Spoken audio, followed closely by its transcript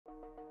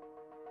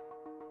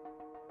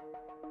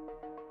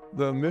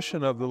The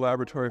mission of the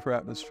Laboratory for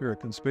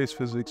Atmospheric and Space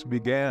Physics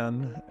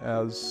began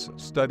as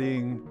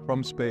studying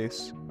from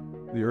space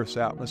the Earth's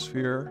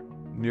atmosphere,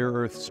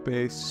 near-Earth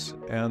space,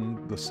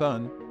 and the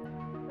Sun.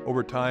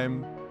 Over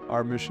time,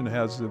 our mission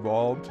has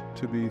evolved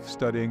to be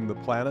studying the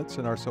planets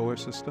in our solar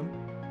system.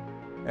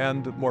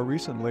 And more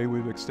recently,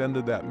 we've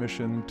extended that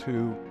mission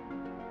to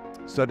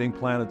studying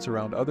planets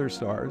around other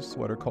stars,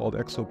 what are called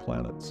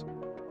exoplanets.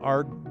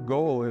 Our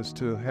goal is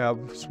to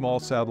have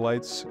small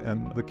satellites,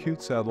 and the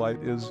CubeSat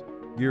satellite is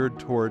geared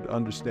toward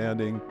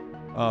understanding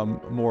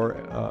more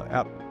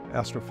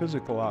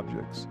astrophysical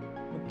objects.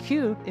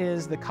 CUTE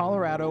is the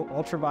Colorado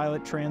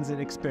Ultraviolet Transit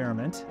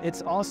Experiment.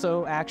 It's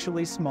also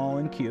actually small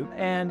and cute,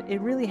 and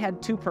it really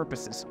had two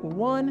purposes.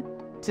 One,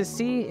 to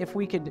see if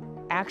we could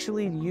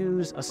actually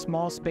use a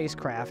small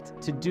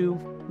spacecraft to do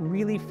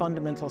really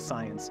fundamental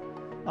science.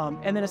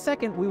 And then a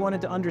second, we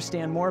wanted to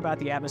understand more about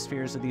the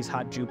atmospheres of these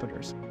hot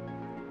Jupiters.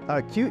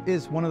 CUTE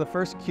is one of the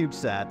first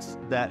CubeSats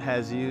that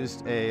has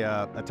used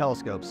a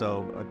telescope,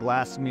 so a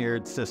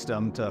glass-mirrored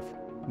system to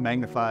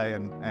magnify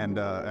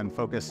and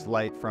focus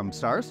light from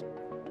stars.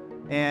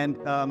 And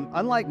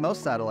unlike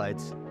most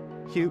satellites,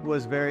 CUTE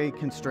was very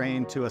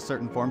constrained to a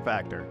certain form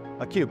factor,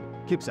 a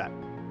CubeSat.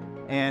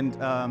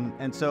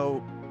 And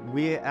so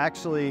we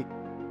actually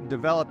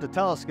developed a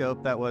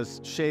telescope that was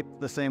shaped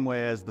the same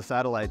way as the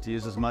satellite to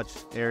use as much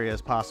area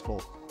as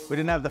possible. We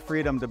didn't have the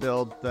freedom to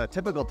build the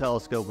typical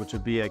telescope, which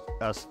would be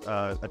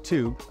a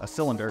tube, a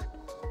cylinder,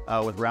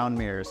 with round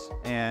mirrors.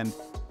 And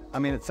I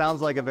mean, it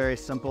sounds like a very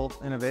simple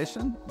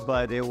innovation,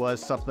 but it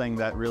was something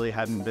that really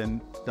hadn't been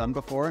done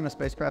before in a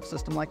spacecraft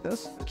system like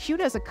this.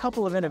 CUTE has a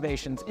couple of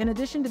innovations. In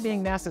addition to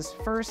being NASA's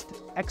first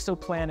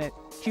exoplanet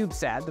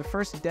CubeSat, the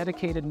first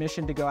dedicated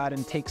mission to go out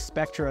and take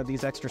spectra of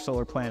these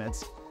extrasolar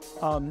planets,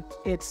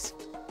 it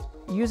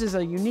uses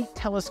a unique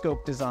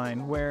telescope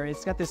design where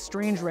it's got this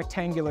strange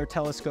rectangular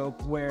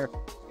telescope where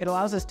it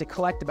allows us to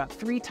collect about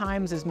 3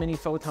 times as many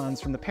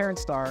photons from the parent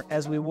star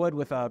as we would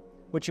with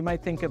what you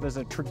might think of as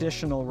a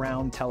traditional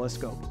round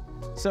telescope.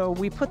 So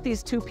we put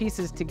these two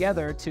pieces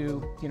together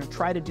to,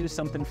 try to do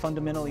something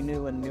fundamentally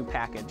new in a new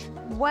package.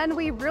 When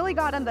we really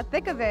got in the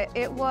thick of it,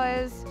 it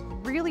was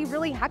really,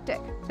 really hectic.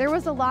 There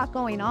was a lot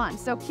going on.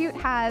 So CUTE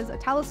has a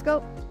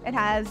telescope, it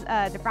has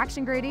a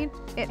diffraction grating,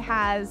 it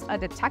has a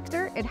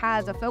detector, it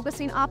has a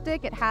focusing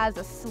optic, it has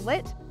a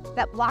slit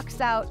that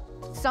blocks out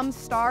some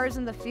stars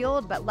in the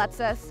field but lets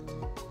us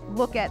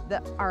look at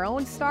our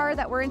own star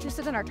that we're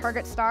interested in, our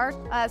target star.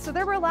 So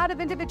there were a lot of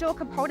individual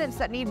components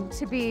that needed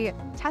to be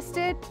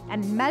tested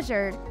and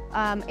measured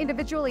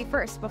individually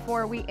first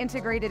before we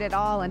integrated it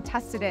all and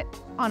tested it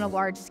on a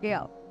large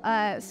scale.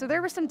 So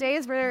there were some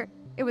days where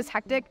it was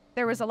hectic.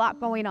 There was a lot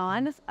going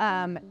on.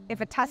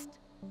 If a test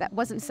that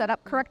wasn't set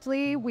up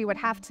correctly, we would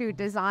have to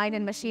design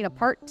and machine a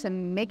part to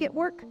make it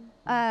work.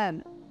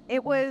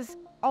 It was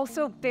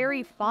also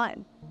very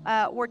fun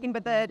working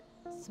with a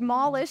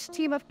smallish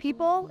team of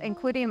people,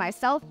 including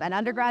myself and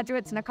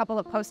undergraduates and a couple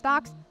of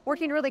postdocs,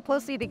 working really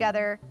closely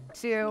together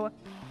to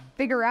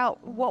figure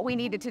out what we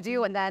needed to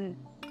do and then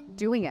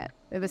doing it.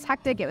 It was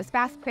hectic, it was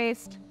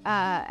fast-paced,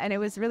 and it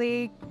was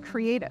really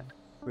creative.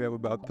 We have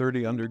about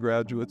 30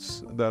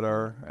 undergraduates that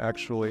are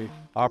actually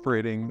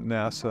operating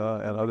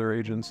NASA and other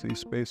agency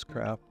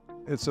spacecraft.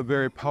 It's a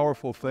very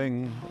powerful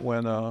thing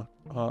when an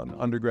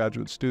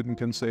undergraduate student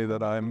can say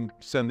that I'm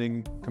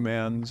sending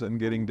commands and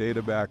getting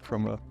data back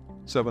from a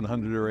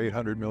 $700 or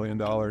 $800 million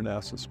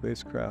NASA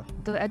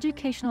spacecraft. The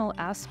educational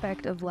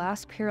aspect of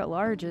LASP here at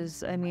large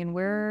is,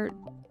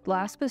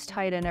 LASP is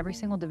tied in every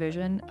single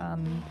division,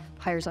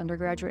 hires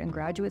undergraduate and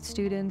graduate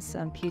students,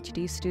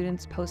 PhD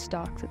students,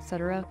 postdocs,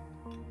 etc.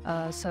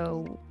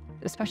 So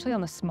especially on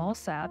the small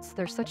sats,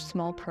 they're such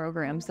small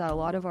programs that a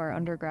lot of our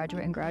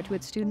undergraduate and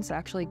graduate students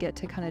actually get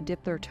to kind of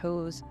dip their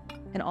toes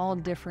in all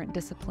different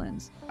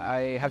disciplines.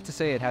 I have to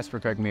say it has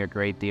prepared me a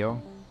great deal.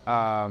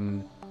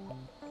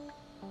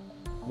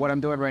 What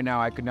I'm doing right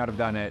now, I could not have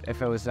done it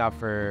if it was not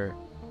for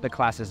the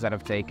classes that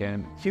I've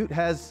taken. CUTE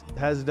has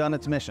done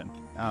its mission.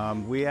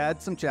 We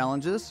had some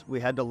challenges.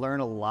 We had to learn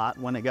a lot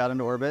when it got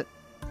into orbit.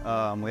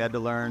 We had to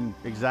learn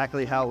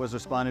exactly how it was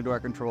responding to our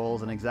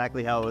controls and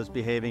exactly how it was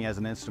behaving as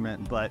an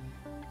instrument. But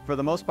for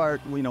the most part,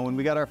 when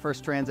we got our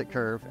first transit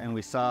curve and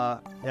we saw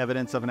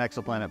evidence of an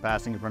exoplanet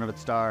passing in front of its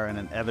star and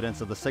an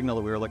evidence of the signal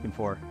that we were looking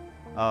for,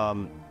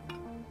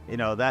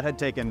 that had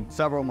taken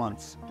several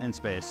months in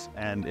space,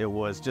 and it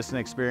was just an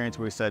experience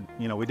where we said,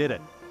 we did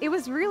it. It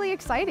was really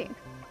exciting.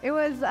 It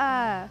was,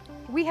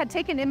 we had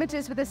taken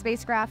images with the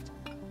spacecraft,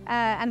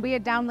 and we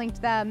had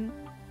downlinked them,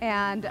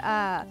 and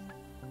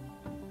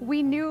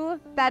we knew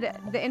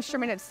that the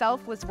instrument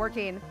itself was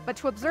working, but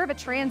to observe a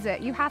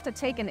transit, you have to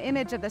take an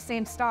image of the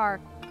same star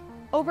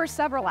over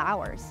several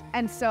hours.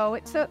 And so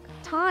it took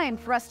time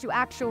for us to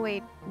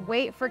actually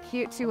wait for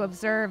CUTE to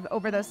observe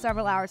over those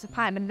several hours of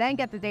time and then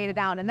get the data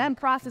down and then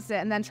process it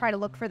and then try to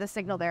look for the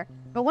signal there.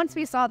 But once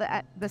we saw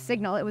the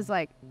signal, it was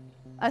like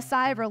a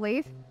sigh of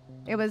relief.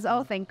 It was,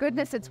 oh, thank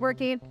goodness it's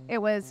working. It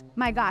was,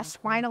 my gosh,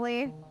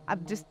 finally,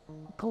 I'm just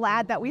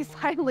glad that we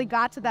finally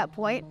got to that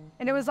point.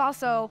 And it was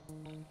also,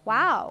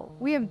 wow,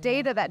 we have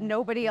data that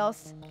nobody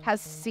else has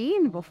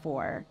seen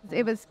before.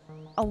 It was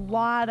a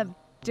lot of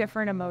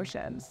different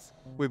emotions.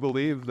 We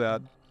believe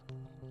that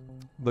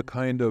the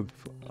kind of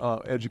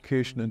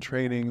education and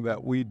training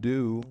that we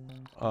do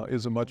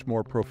is a much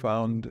more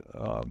profound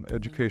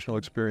educational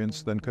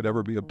experience than could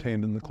ever be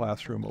obtained in the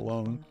classroom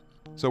alone.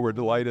 So we're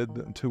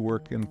delighted to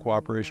work in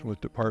cooperation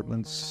with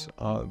departments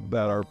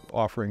that are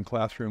offering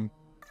classroom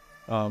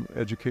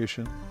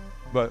education.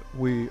 But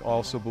we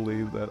also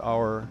believe that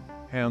our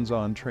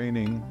hands-on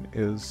training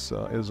is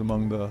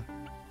among the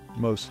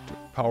most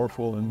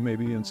powerful and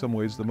maybe in some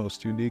ways the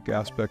most unique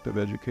aspect of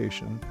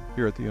education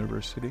here at the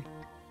university.